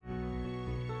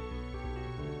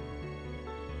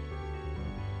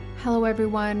Hello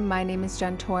everyone, my name is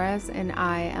Jen Torres and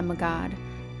I am a god,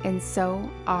 and so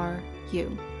are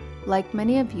you. Like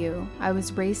many of you, I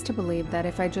was raised to believe that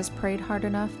if I just prayed hard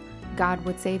enough, God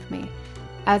would save me.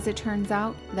 As it turns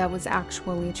out, that was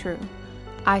actually true.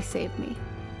 I saved me.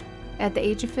 At the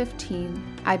age of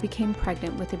 15, I became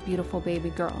pregnant with a beautiful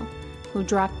baby girl who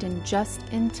dropped in just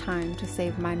in time to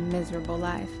save my miserable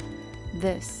life.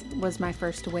 This was my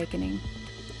first awakening.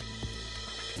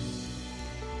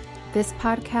 This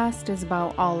podcast is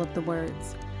about all of the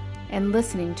words and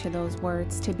listening to those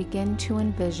words to begin to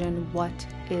envision what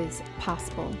is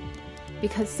possible.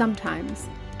 Because sometimes,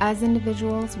 as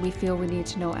individuals, we feel we need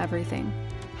to know everything,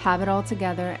 have it all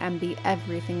together, and be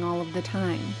everything all of the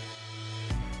time.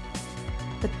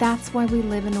 But that's why we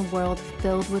live in a world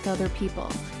filled with other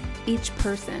people. Each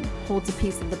person holds a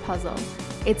piece of the puzzle.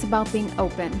 It's about being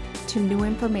open to new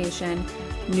information,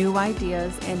 new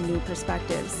ideas, and new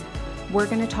perspectives. We're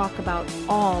going to talk about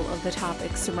all of the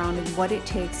topics surrounding what it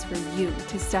takes for you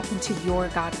to step into your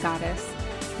God Goddess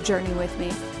journey with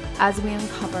me as we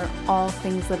uncover all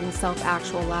things living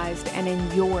self-actualized and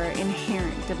in your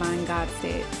inherent divine God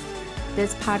state.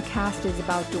 This podcast is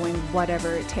about doing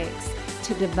whatever it takes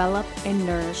to develop and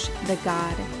nourish the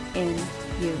God in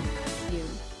you.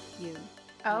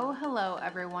 Oh, hello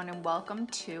everyone, and welcome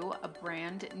to a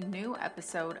brand new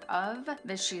episode of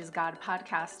the She's God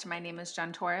podcast. My name is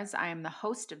Jen Torres. I am the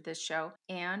host of this show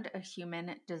and a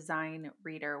human design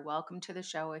reader. Welcome to the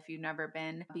show if you've never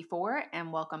been before,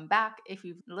 and welcome back if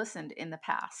you've listened in the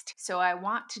past. So I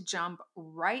want to jump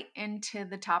right into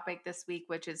the topic this week,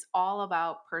 which is all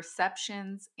about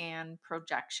perceptions and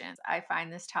projections. I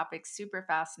find this topic super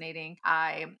fascinating.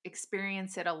 I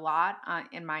experience it a lot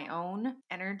in my own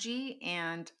energy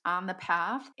and on the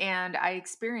path. And I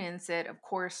experience it, of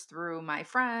course, through my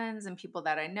friends and people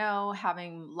that I know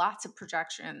having lots of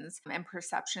projections and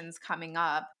perceptions coming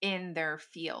up in their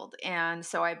field. And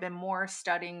so I've been more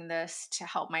studying this to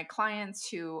help my clients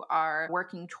who are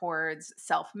working towards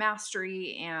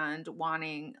self-mastery and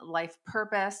wanting life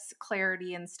purpose,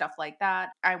 clarity, and stuff like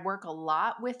that. I work a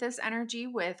lot with this energy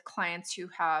with clients who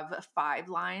have 5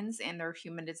 lines in their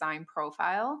human design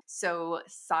profile. So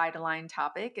sideline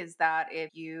topic is that if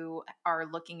you are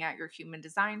looking at your human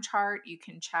design chart, you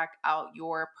can check out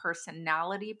your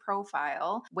personality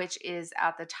profile, which is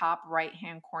at the top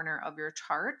right-hand corner of your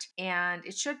chart. And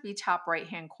it should be top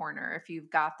right-hand corner if you've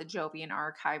got the Jovian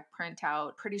archive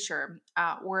printout, pretty sure,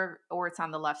 or it's on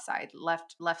the left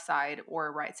side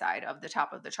or right side of the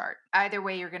top of the chart. Either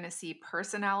way, you're going to see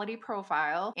personality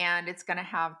profile, and it's going to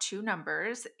have 2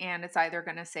 numbers, and it's either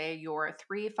going to say you're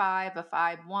a 3-5, a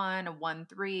 5-1, a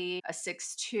 1-3, a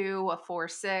 6-2, a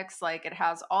 4-6. Like, it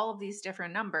has all of these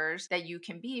different numbers that you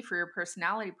can be for your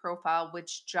personality profile,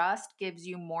 which just gives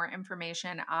you more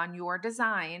information on your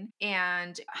design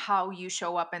and how you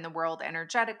show up in the world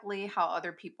energetically, how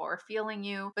other people are feeling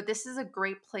you. But this is a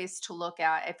great place to look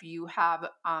at if you have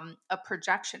a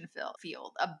projection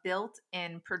field, a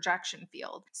built-in projection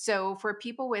field. So for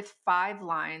people with 5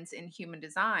 lines in human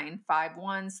design,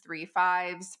 5-1s,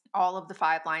 3-5s, all of the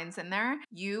 5 lines in there,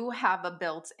 you have a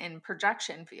built-in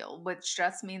projection field, which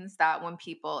just means that when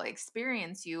people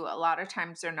experience you, a lot of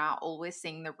times they're not always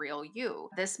seeing the real you.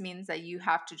 This means that you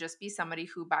have to just be somebody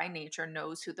who by nature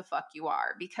knows who the fuck you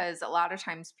are, because a lot of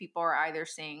times people are either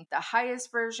seeing the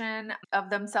highest version of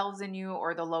themselves in you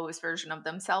or the lowest version of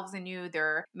themselves in you.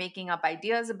 They're making up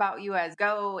ideas about you as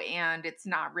go, and it's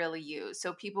not really you.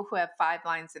 So people who have 5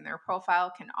 lines in their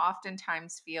profile can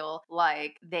oftentimes feel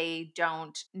like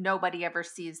nobody ever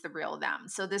sees the real them.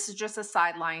 So this is just a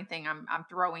sideline thing I'm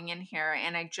throwing in here.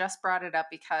 And I just brought it up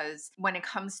because when it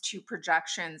comes to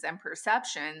projections and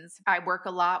perceptions, I work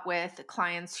a lot with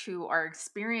clients who are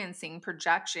experiencing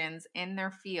projections in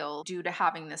their field due to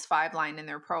having this 5 line in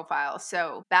their profile.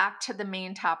 So back to the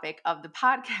main topic of the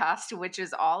podcast, which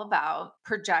is all about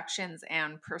projections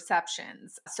and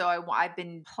perceptions. So I've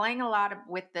been playing a lot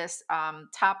with this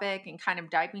topic and kind of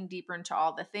diving deeper into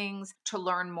all the things to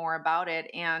learn more about it.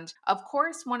 And of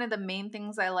course, one of the main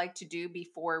things I like to do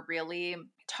before really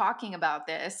talking about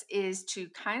this is to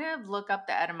kind of look up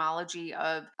the etymology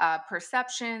of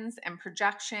perceptions and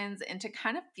projections, and to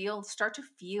kind of start to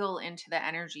feel into the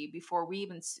energy before we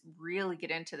even really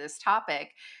get into this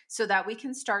topic, so that we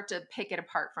can start to pick it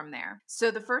apart from there.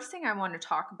 So the first thing I want to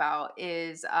talk about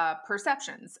is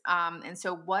perceptions. And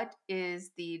so what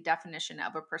is the definition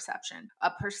of a perception?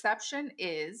 A perception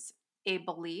is a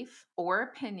belief or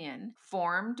opinion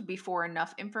formed before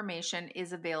enough information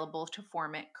is available to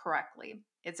form it correctly.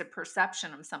 It's a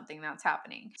perception of something that's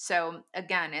happening. So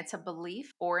again, it's a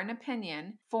belief or an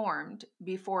opinion formed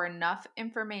before enough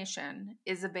information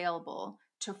is available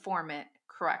to form it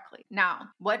correctly. Now,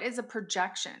 what is a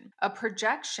projection? A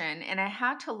projection, and I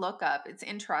had to look up, it's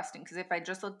interesting because if I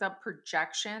just looked up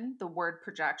projection, the word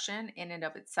projection in and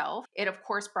of itself, it of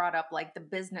course brought up like the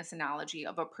business analogy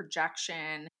of a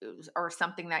projection or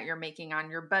something that you're making on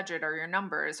your budget or your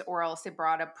numbers, or else it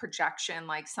brought up projection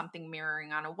like something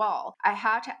mirroring on a wall. I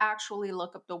had to actually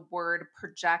look up the word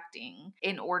projecting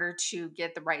in order to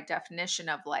get the right definition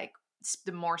of like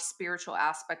the more spiritual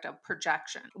aspect of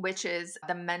projection, which is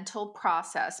the mental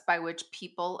process by which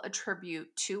people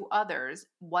attribute to others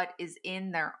what is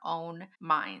in their own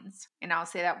minds. And I'll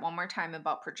say that one more time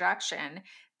about projection: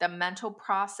 the mental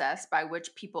process by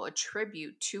which people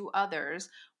attribute to others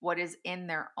what is in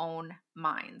their own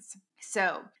minds.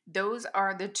 So, those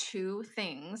are the two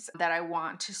things that I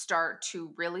want to start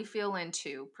to really feel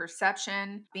into: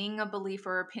 perception, being a belief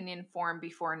or opinion formed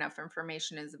before enough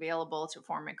information is available to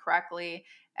form it correctly,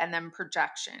 and then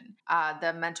projection,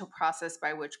 the mental process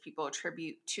by which people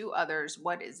attribute to others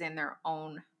what is in their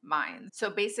own minds.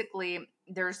 So, basically,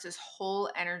 there's this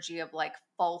whole energy of like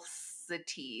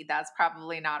falsity. That's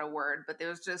probably not a word, but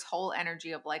there's this whole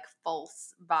energy of like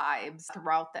false vibes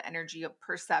throughout the energy of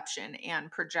perception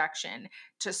and projection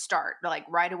to start. Like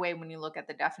right away, when you look at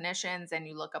the definitions and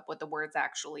you look up what the words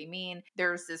actually mean,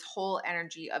 there's this whole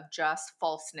energy of just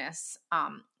falseness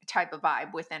type of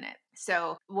vibe within it.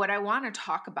 So, what I want to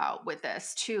talk about with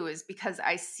this too is because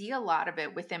I see a lot of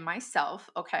it within myself,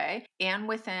 okay, and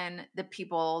within the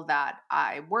people that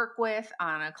I work with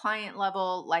on a client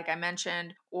level, like I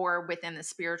mentioned, or within the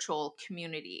spiritual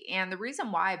community. And the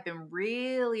reason why I've been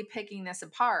really picking this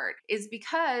apart is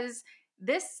because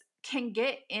this can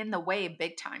get in the way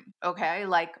big time, okay?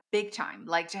 Like big time.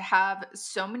 Like to have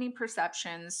so many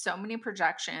perceptions, so many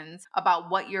projections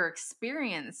about what you're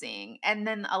experiencing, and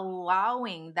then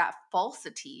allowing that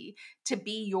falsity to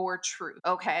be your truth,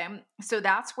 okay? So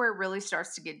that's where it really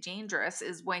starts to get dangerous,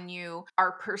 is when you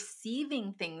are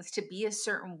perceiving things to be a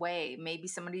certain way. Maybe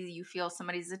you feel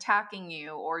somebody's attacking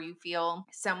you, or you feel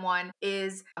someone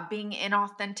is being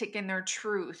inauthentic in their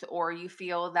truth, or you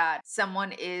feel that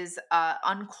someone is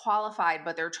unqualified,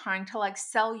 but they're trying to like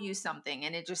sell you something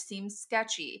and it just seems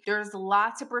sketchy. There's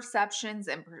lots of perceptions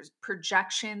and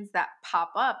projections that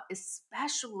pop up,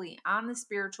 especially on the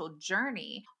spiritual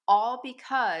journey, all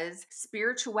because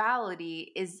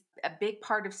spirituality is a big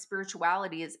part of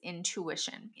spirituality is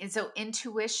intuition. And so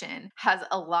intuition has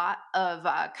a lot of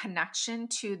connection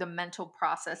to the mental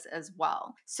process as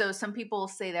well. So some people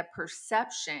say that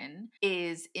perception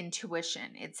is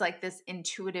intuition. It's like this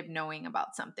intuitive knowing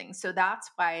about something. So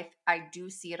that's why I do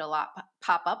see it a lot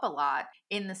pop up a lot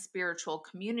in the spiritual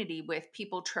community, with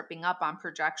people tripping up on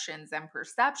projections and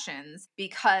perceptions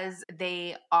because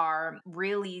they are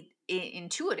really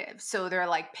intuitive. So they're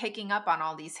like picking up on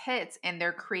all these hits and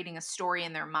they're creating a story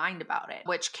in their mind about it,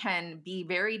 which can be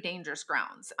very dangerous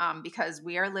grounds, because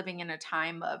we are living in a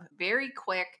time of very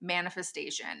quick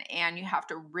manifestation, and you have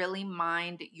to really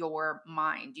mind your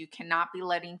mind. You cannot be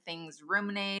letting things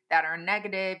ruminate that are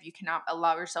negative. You cannot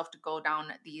allow yourself to go down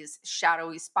these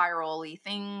shadowy, spirally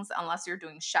things unless you're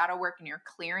doing shadow work and you're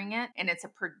clearing it, and it's a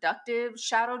productive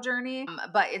shadow journey.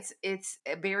 But it's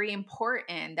very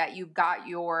important that you've got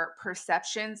your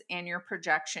perceptions and your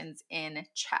projections in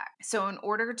check. So in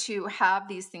order to have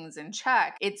these things in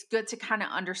check, it's good to kind of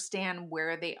understand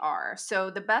where they are. So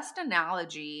the best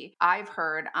analogy I've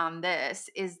heard on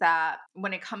this is that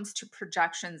when it comes to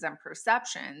projections and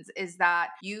perceptions, is that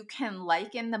you can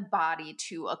liken the body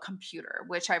to a computer,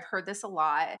 which I've heard this a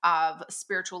lot of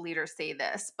spiritual leaders say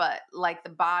this, but like the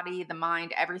body, the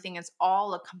mind, everything is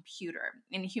all a computer.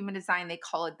 In human design, they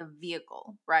call it the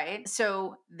vehicle, right?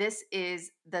 So this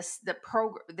is this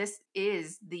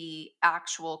is the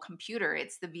actual computer.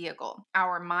 It's the vehicle.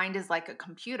 Our mind is like a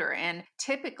computer. And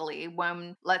typically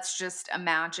let's just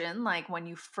imagine like when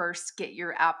you first get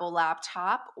your Apple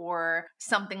laptop or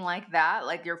something like that,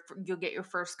 like you'll get your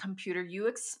first computer, you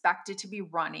expect it to be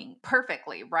running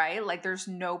perfectly, right? Like there's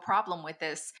no problem with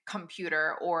this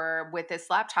computer or with this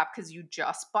laptop because you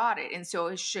just bought it. And so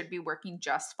it should be working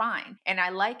just fine. And I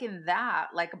liken that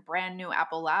like a brand new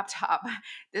Apple laptop.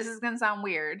 This is going to sound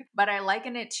weird, but I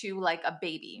liken it to like a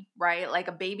baby, right? Like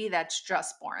a baby that's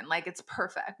just born. Like it's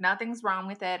perfect. Nothing's wrong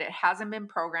with it. It hasn't been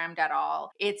programmed at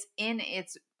all. It's in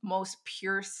its most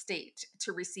pure state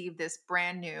to receive this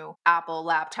brand new Apple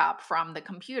laptop from the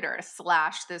computer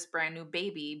 / this brand new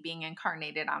baby being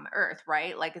incarnated on the earth,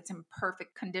 right? Like it's in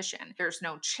perfect condition. There's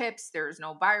no chips, there's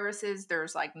no viruses,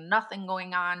 there's like nothing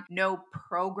going on, no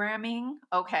programming,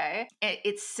 okay?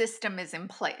 Its system is in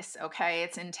place, okay?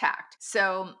 It's intact.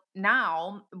 So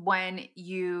now when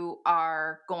you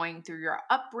are going through your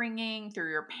upbringing, through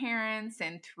your parents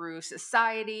and through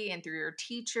society and through your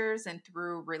teachers and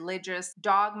through religious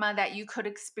dogma that you could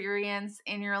experience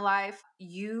in your life,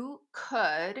 you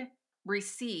could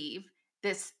receive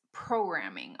this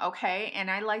programming. Okay.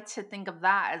 And I like to think of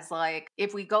that as like,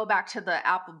 if we go back to the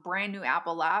brand new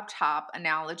Apple laptop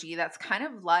analogy, that's kind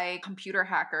of like computer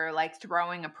hacker, like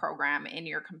throwing a program in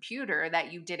your computer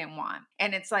that you didn't want.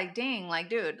 And it's like, dang, like,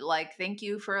 dude, like, thank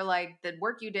you for like the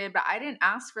work you did, but I didn't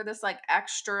ask for this like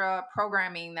extra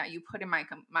programming that you put in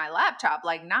my laptop.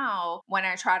 Like now when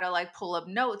I try to like pull up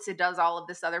notes, it does all of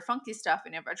this other funky stuff.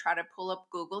 And if I try to pull up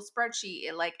Google spreadsheet,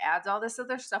 it like adds all this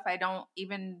other stuff I don't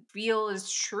even feel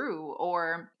is true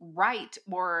or right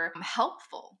or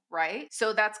helpful, right?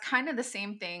 So that's kind of the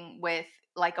same thing with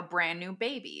like a brand new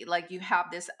baby. Like you have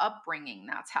this upbringing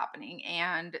that's happening,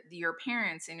 and your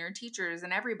parents and your teachers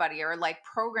and everybody are like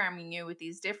programming you with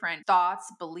these different thoughts,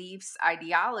 beliefs,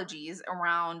 ideologies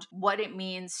around what it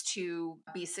means to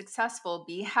be successful,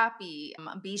 be happy,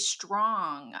 be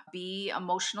strong, be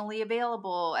emotionally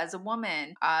available as a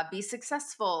woman, be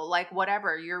successful, like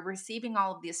whatever. You're receiving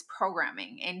all of this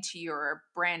programming into your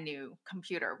brand new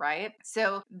computer, right?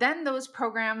 So then those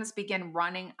programs begin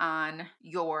running on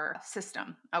your system,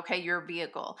 okay, your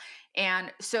vehicle.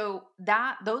 And so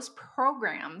those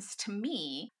programs to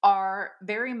me are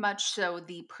very much so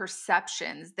the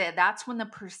perceptions that's when the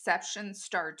perceptions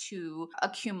start to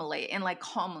accumulate and like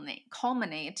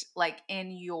culminate like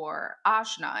in your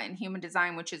ashna in human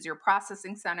design, which is your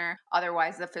processing center,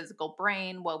 otherwise the physical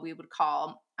brain, what we would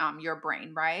call your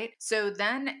brain, right? So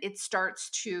then it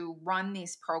starts to run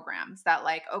these programs that,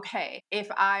 like, okay, if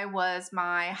I was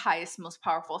my highest, most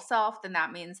powerful self, then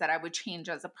that means that I would change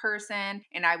as a person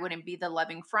and I wouldn't be the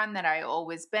loving friend that I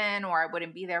always been, or I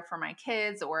wouldn't be there for my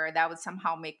kids, or that would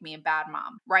somehow make me a bad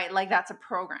mom, right? Like, that's a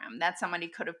program that somebody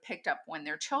could have picked up when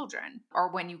they're children,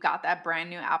 or when you got that brand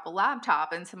new Apple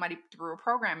laptop and somebody threw a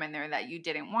program in there that you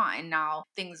didn't want, and now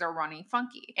things are running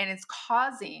funky. And it's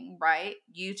causing, right,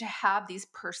 you to have these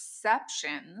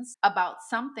perceptions about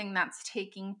something that's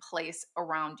taking place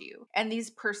around you. And these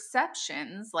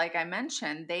perceptions, like I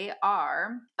mentioned, they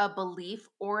are a belief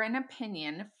or an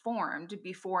opinion formed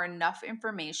before enough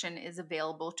information is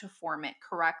available to form it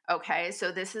correct. Okay,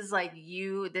 so this is like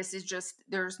this is just,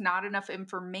 there's not enough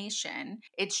information.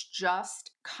 It's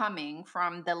just coming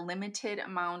from the limited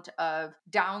amount of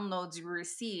downloads you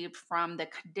received from the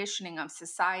conditioning of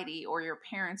society or your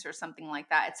parents or something like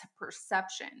that. It's a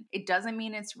perception. It doesn't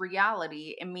mean it's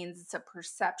reality. It means it's a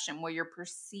perception, what you're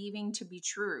perceiving to be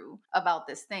true about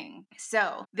this thing.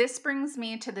 So this brings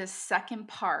me to this second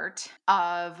part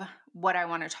of what I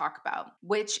want to talk about,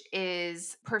 which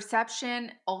is perception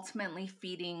ultimately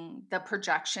feeding the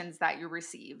projections that you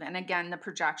receive. And again, the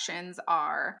projections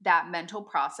are that mental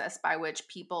process by which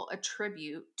people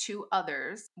attribute to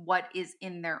others what is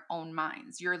in their own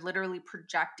minds. You're literally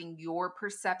projecting your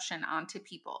perception onto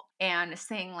people and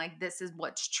saying, like, this is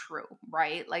what's true,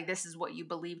 right? Like, this is what you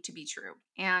believe to be true.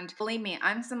 And believe me,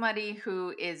 I'm somebody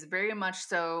who is very much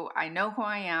so, I know who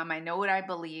I am, I know what I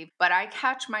believe, but I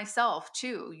catch myself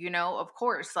too, of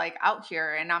course, like out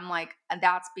here, and I'm like,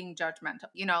 that's being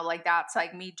judgmental, like that's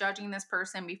like me judging this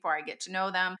person before I get to know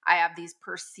them. I have these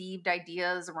perceived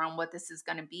ideas around what this is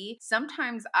going to be.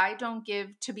 Sometimes I don't give,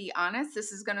 to be honest,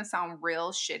 this is going to sound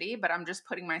real shitty, but I'm just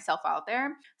putting myself out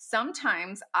there.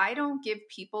 Sometimes I don't give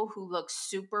people who look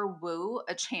super woo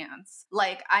a chance.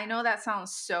 Like, I know that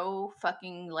sounds so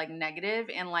fucking like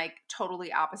negative and like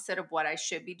totally opposite of what I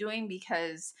should be doing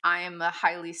because I am a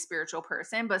highly spiritual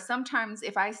person. But sometimes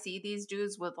if I see these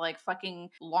dudes with like fucking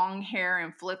long hair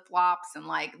and flip flops and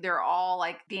like they're all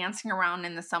like dancing around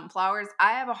in the sunflowers,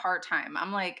 I have a hard time.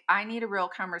 I'm like, I need a real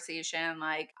conversation.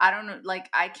 Like, I don't know, like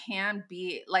I can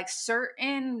be like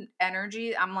certain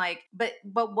energy. I'm like, but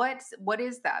what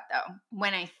is that though?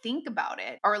 When I think about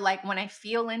it, or like when I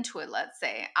feel into it, let's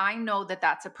say, I know that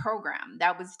that's a program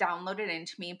that was downloaded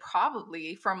into me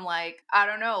probably from like, I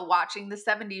don't know, watching the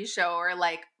 70s show or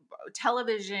like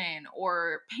television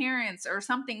or parents or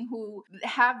something who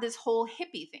have this whole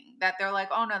hippie thing that they're like,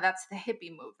 oh no, that's the hippie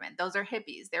movement. Those are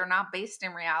hippies. They're not based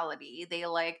in reality. They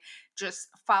like just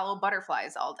follow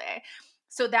butterflies all day.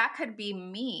 So that could be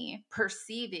me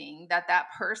perceiving that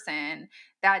person,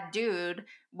 that dude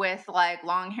with like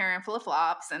long hair and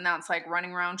flip-flops and that's like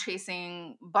running around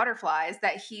chasing butterflies,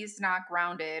 that he's not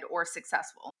grounded or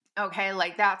successful. Okay,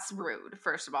 like that's rude,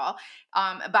 first of all.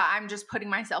 But I'm just putting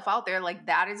myself out there. Like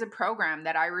that is a program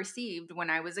that I received when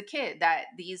I was a kid. That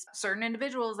these certain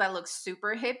individuals that look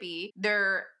super hippie,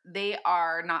 they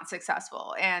are not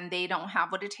successful and they don't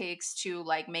have what it takes to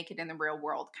like make it in the real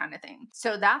world kind of thing.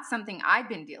 So that's something I've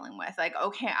been dealing with. Like,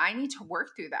 okay, I need to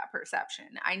work through that perception.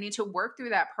 I need to work through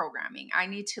that programming. I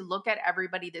need to look at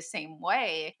everybody the same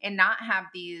way and not have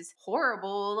these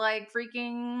horrible, like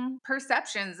freaking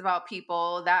perceptions about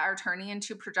people that are turning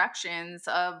into projections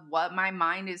of what my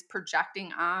mind is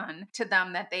projecting on to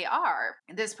them that they are.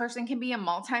 This person can be a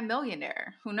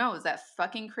multimillionaire. Who knows? That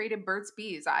fucking created Burt's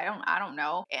Bees. I don't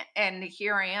know. And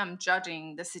here I am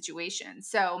judging the situation.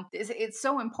 So it's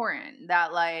so important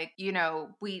that like, you know,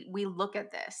 we look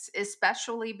at this,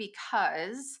 especially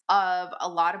because of a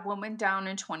lot of what went down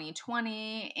in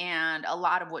 2020 and a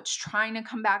lot of what's trying to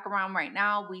come back around right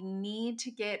now. We need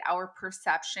to get our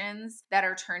perceptions that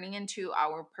are turning into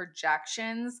our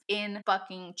projections in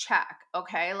fucking check.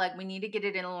 Okay. Like we need to get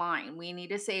it in line. We need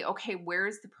to say, okay,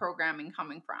 where's the programming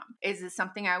coming from? Is this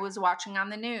something I was watching on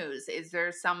the news? Is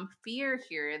there some fear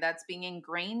here that's being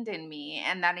ingrained in me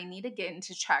and that I need to get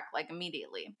into check like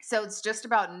immediately? So it's just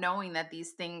about knowing that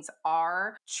these things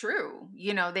are true.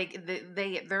 You know,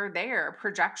 they're there.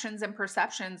 Projections and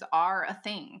perceptions are a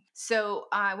thing. So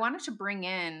I wanted to bring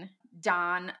in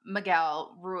Don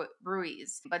Miguel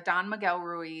Ruiz. But Don Miguel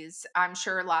Ruiz, I'm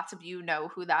sure lots of you know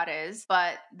who that is,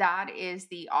 but that is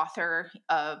the author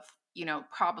of, you know,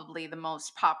 probably the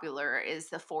most popular is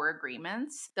The Four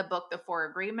Agreements, the book, The Four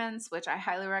Agreements, which I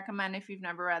highly recommend if you've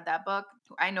never read that book.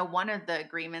 I know one of the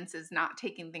agreements is not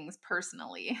taking things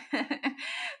personally.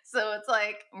 So it's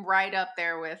like right up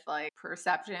there with like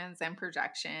perceptions and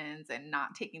projections and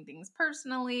not taking things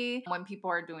personally when people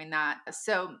are doing that.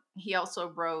 So he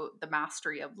also wrote The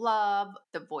Mastery of Love,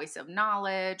 The Voice of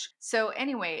Knowledge. So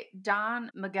anyway,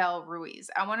 Don Miguel Ruiz,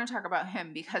 I want to talk about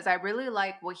him because I really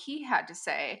like what he had to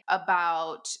say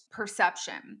about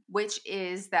perception, which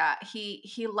is that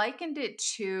he likened it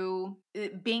to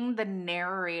being the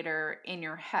narrator in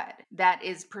your head. That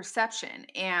is perception.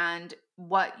 And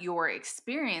what you're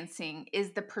experiencing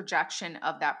is the projection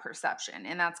of that perception.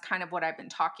 And that's kind of what I've been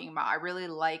talking about. I really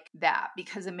like that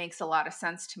because it makes a lot of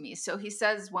sense to me. So he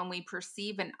says when we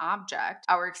perceive an object,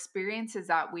 our experience is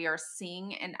that we are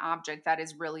seeing an object that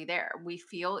is really there. We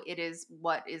feel it is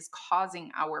what is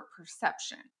causing our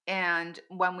perception. And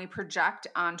when we project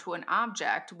onto an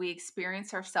object, we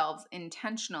experience ourselves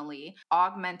intentionally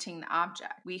augmenting the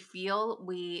object. We feel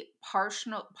we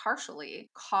partially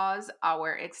cause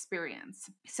our experience.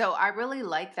 So I really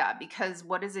like that because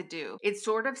what does it do? It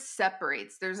sort of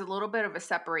separates. There's a little bit of a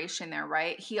separation there,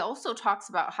 right? He also talks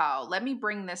about how, let me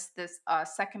bring this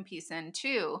second piece in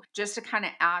too, just to kind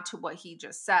of add to what he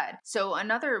just said. So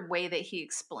another way that he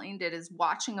explained it is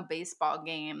watching a baseball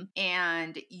game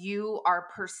and you are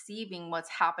perceiving what's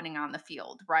happening on the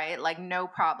field, right? Like no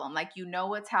problem. Like you know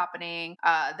what's happening.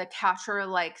 The catcher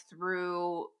like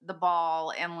threw the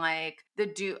ball and like the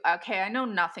dude, okay, I know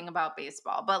nothing about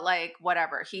baseball, but like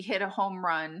whatever. He hit a home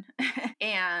run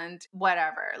and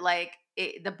whatever. Like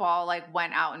the ball like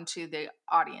went out into the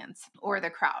audience or the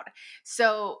crowd.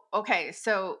 So, okay,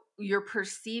 so you're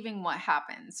perceiving what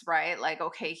happens, right? Like,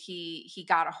 okay, he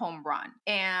got a home run.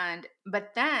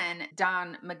 But then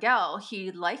Don Miguel,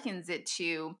 he likens it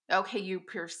to, okay, you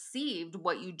perceived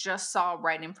what you just saw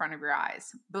right in front of your eyes.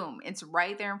 Boom, it's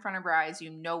right there in front of your eyes. You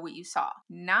know what you saw.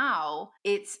 Now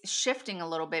it's shifting a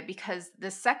little bit because the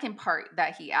second part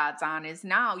that he adds on is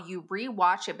now you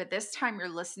rewatch it, but this time you're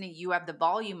listening, you have the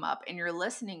volume up and you're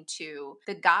listening to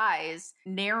the guys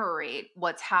narrate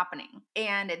what's happening.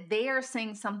 And they are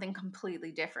saying something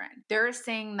completely different. They're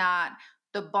saying that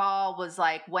the ball was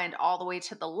like went all the way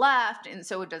to the left, and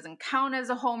so it doesn't count as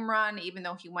a home run even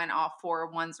though he went off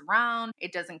 4 ones around.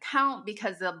 It doesn't count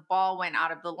because the ball went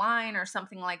out of the line or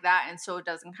something like that, and so it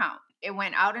doesn't count. It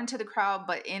went out into the crowd,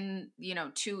 but in, you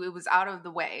know, it was out of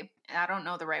the way. I don't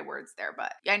know the right words there,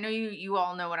 but I know you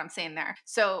all know what I'm saying there.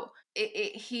 So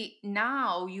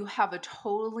now you have a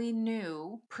totally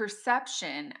new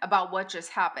perception about what just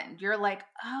happened. You're like,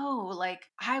 oh, like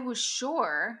I was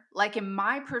sure, like in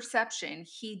my perception,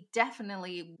 he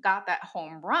definitely got that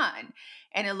home run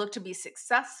and it looked to be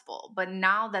successful. But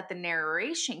now that the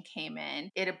narration came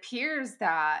in, it appears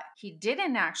that he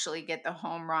didn't actually get the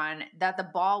home run, that the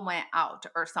ball went out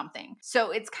or something.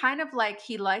 So it's kind of like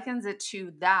he likens it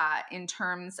to that in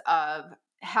terms of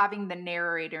having the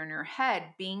narrator in your head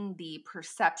being the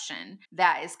perception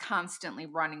that is constantly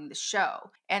running the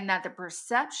show, and that the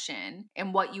perception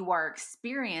and what you are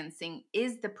experiencing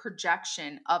is the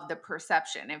projection of the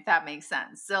perception, if that makes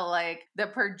sense. So like the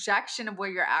projection of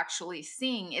what you're actually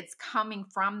seeing, it's coming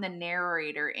from the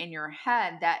narrator in your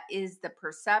head that is the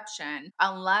perception,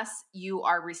 unless you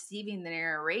are receiving the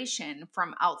narration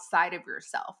from outside of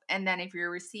yourself. And then if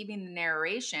you're receiving the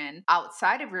narration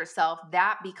outside of yourself,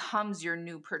 that becomes your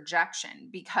new projection,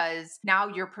 because now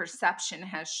your perception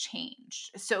has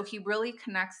changed. So he really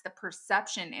connects the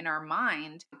perception in our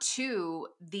mind to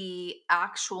the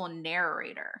actual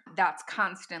narrator that's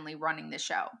constantly running the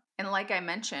show. And like I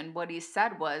mentioned, what he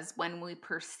said was when we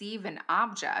perceive an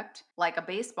object, like a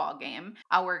baseball game,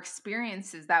 our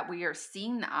experience is that we are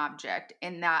seeing the object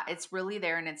and that it's really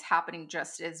there and it's happening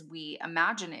just as we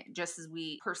imagine it, just as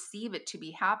we perceive it to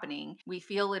be happening. We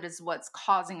feel it is what's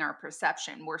causing our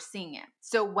perception. We're seeing it.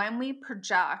 So when we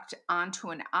project onto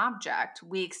an object,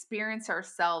 we experience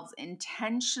ourselves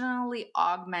intentionally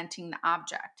augmenting the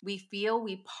object. We feel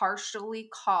we partially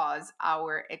cause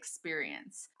our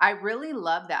experience. I really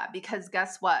love that, because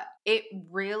guess what? It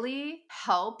really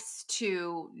helps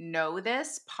to know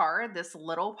this part, this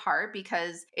little part,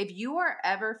 because if you are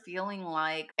ever feeling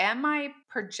like, am I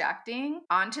projecting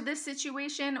onto this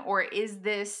situation, or is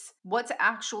this what's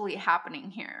actually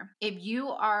happening here? If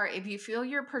you feel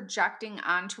you're projecting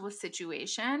onto a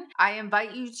situation, I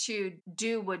invite you to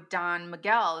do what Don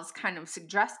Miguel is kind of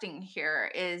suggesting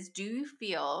here is, do you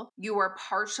feel you are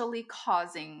partially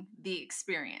causing the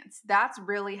experience? That's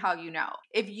really how you know.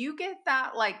 If you get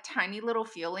that like tiny little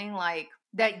feeling like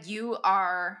that you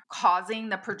are causing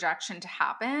the projection to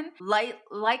happen,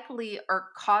 likely or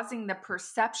causing the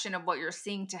perception of what you're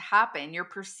seeing to happen, you're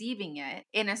perceiving it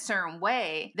in a certain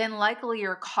way, then likely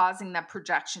you're causing that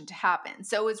projection to happen.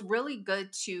 So it's really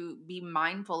good to be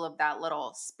mindful of that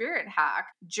little spirit hack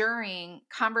during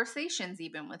conversations,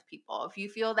 even with people. If you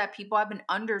feel that people have an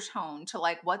undertone to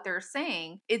like what they're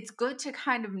saying, it's good to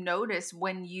kind of notice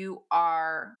when you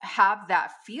have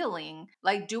that feeling,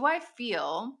 like, do I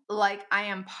feel like I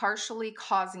am partially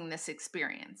causing this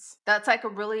experience? That's like a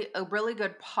really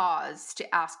good pause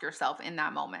to ask yourself in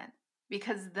that moment.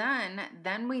 Because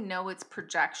then we know it's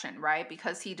projection, right?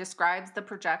 Because he describes the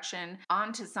projection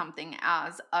onto something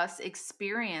as us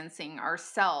experiencing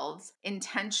ourselves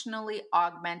intentionally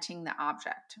augmenting the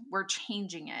object. We're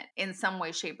changing it in some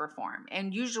way, shape, or form.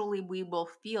 And usually we will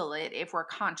feel it if we're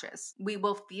conscious. We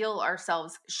will feel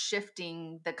ourselves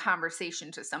shifting the conversation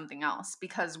to something else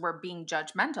because we're being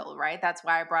judgmental, right? That's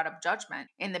why I brought up judgment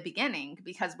in the beginning,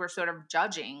 because we're sort of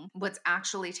judging what's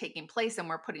actually taking place and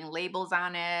we're putting labels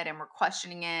on it and we're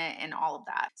questioning it and all of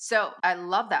that. So I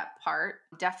love that part.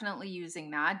 Definitely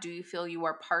using that. Do you feel you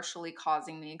are partially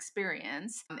causing the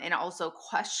experience? And also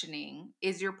questioning,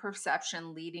 is your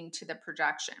perception leading to the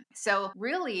projection? So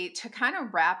really to kind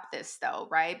of wrap this though,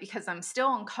 right? Because I'm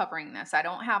still uncovering this. I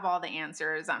don't have all the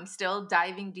answers. I'm still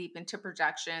diving deep into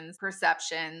projections,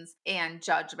 perceptions, and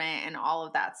judgment and all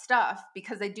of that stuff,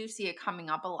 because I do see it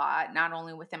coming up a lot, not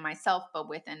only within myself, but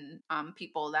within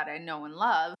people that I know and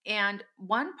love. And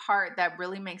one part that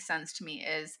really makes sense to me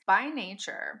is, by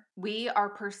nature, we are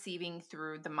perceiving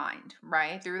through the mind,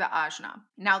 right? Through the ajna.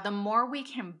 Now, the more we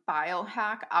can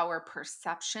biohack our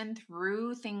perception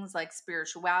through things like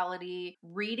spirituality,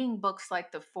 reading books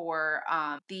like the Four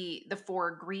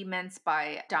Agreements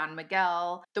by Don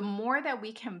Miguel, the more that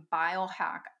we can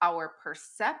biohack our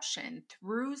perception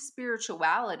through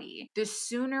spirituality, the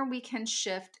sooner we can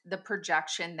shift the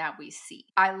projection that we see.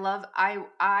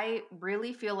 I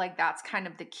really feel like that's kind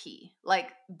of the key.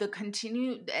 Like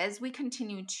as we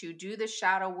continue to do the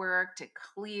shadow work, to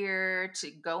clear,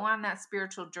 to go on that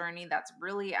spiritual journey that's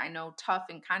really, I know, tough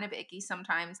and kind of icky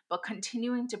sometimes, but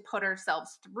continuing to put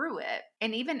ourselves through it,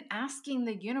 and even asking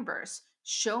the universe,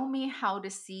 show me how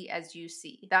to see as you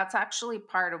see. That's actually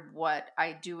part of what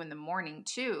I do in the morning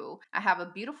too. I have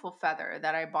a beautiful feather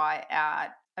that I bought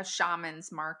at a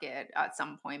shaman's market at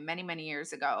some point many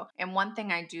years ago. And one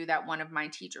thing I do that one of my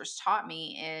teachers taught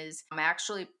me is I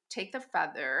actually take the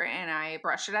feather and I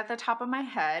brush it at the top of my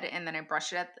head, and then I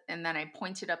brush it and then I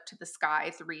point it up to the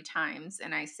sky 3 times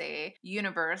and I say,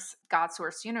 universe, God,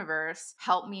 source, universe,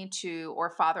 help me to,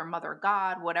 or Father, Mother,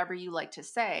 God, whatever you like to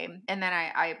say. And then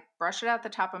I brush it at the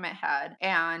top of my head.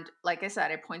 And like I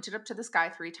said, I point it up to the sky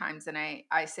 3 times and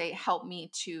I say, help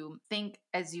me to think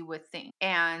as you would think.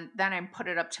 And then I put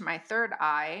it up to my third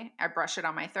eye. I brush it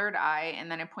on my third eye,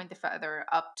 and then I point the feather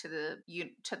up to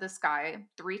the sky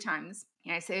 3 times.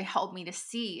 And I say, help me to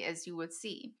see as you would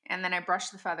see. And then I brush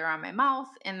the feather on my mouth.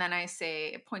 And then I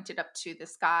say, point it up to the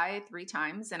sky 3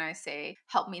 times. And I say,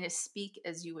 help me to speak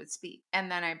as you would speak. And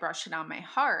then I brush it on my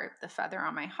heart, the feather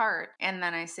on my heart. And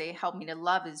then I say, help me to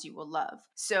love as you will love.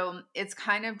 So it's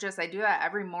kind of just, I do that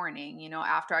every morning,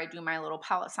 after I do my little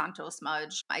Palo Santo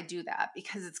smudge, I do that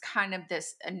because it's kind of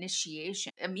this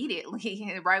initiation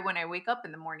immediately, right when I wake up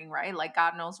in the morning, right? Like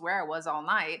God knows where I was all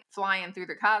night, flying through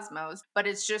the cosmos. But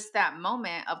it's just that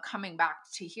moment of coming back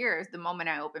to here, the moment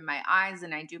I open my eyes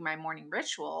and I do my morning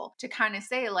ritual to kind of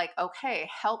say like, okay,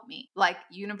 help me. Like,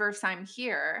 universe, I'm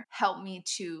here. Help me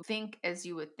to think as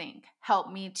you would think.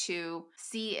 Help me to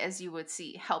see as you would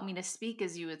see. Help me to speak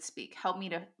as you would speak. Help me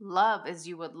to love as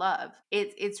you would love.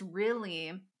 It's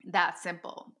really that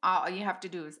simple. All you have to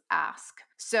do is ask.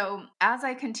 So as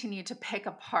I continue to pick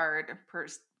apart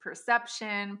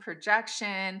perception,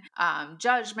 projection,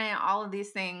 judgment, all of these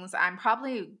things, I'm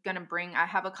probably going to I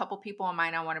have a couple people in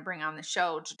mind I want to bring on the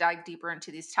show to dive deeper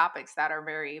into these topics that are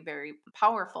very, very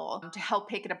powerful to help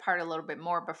pick it apart a little bit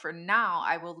more. But for now,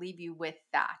 I will leave you with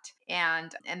that.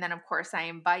 And then of course, I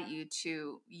invite you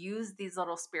to use these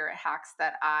little spirit hacks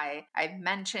that I've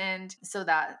mentioned so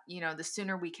that, the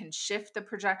sooner we can shift the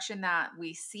projection that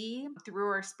we see through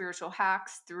our spiritual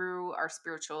hacks, through our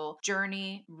spiritual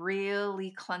journey,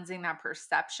 really cleansing that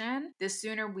perception, the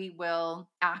sooner we will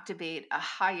activate a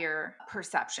higher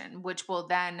perception, which will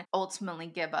then ultimately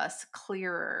give us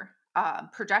clearer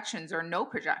projections or no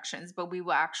projections, but we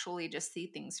will actually just see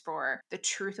things for the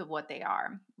truth of what they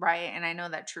are, right? And I know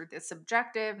that truth is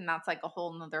subjective, and that's like a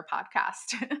whole nother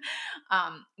podcast.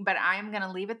 But I'm going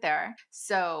to leave it there.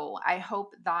 So I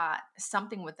hope that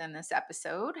something within this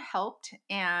episode helped,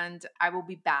 and I will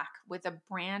be back with a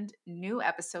brand new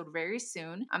episode very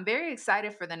soon. I'm very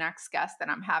excited for the next guest that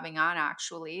I'm having on,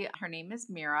 actually. Her name is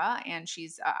Mira, and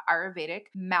she's an Ayurvedic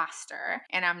master.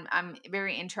 And I'm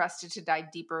very interested to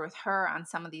dive deeper with her on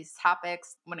some of these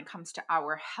topics when it comes to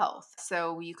our health.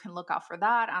 So you can look out for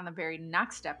that on the very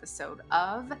next episode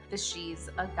of the She's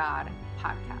a God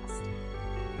podcast.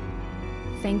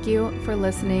 Thank you for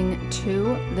listening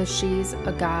to the She's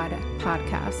a God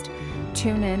podcast.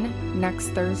 Tune in next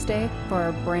Thursday for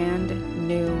a brand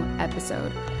new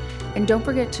episode. And don't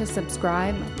forget to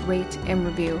subscribe, rate, and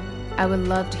review. I would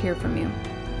love to hear from you.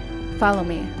 Follow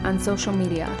me on social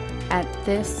media at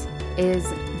This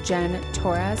Is Jen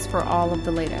Torres for all of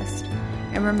the latest.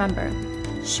 And remember,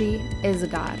 she is a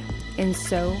God, and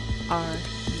so are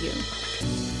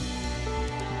you.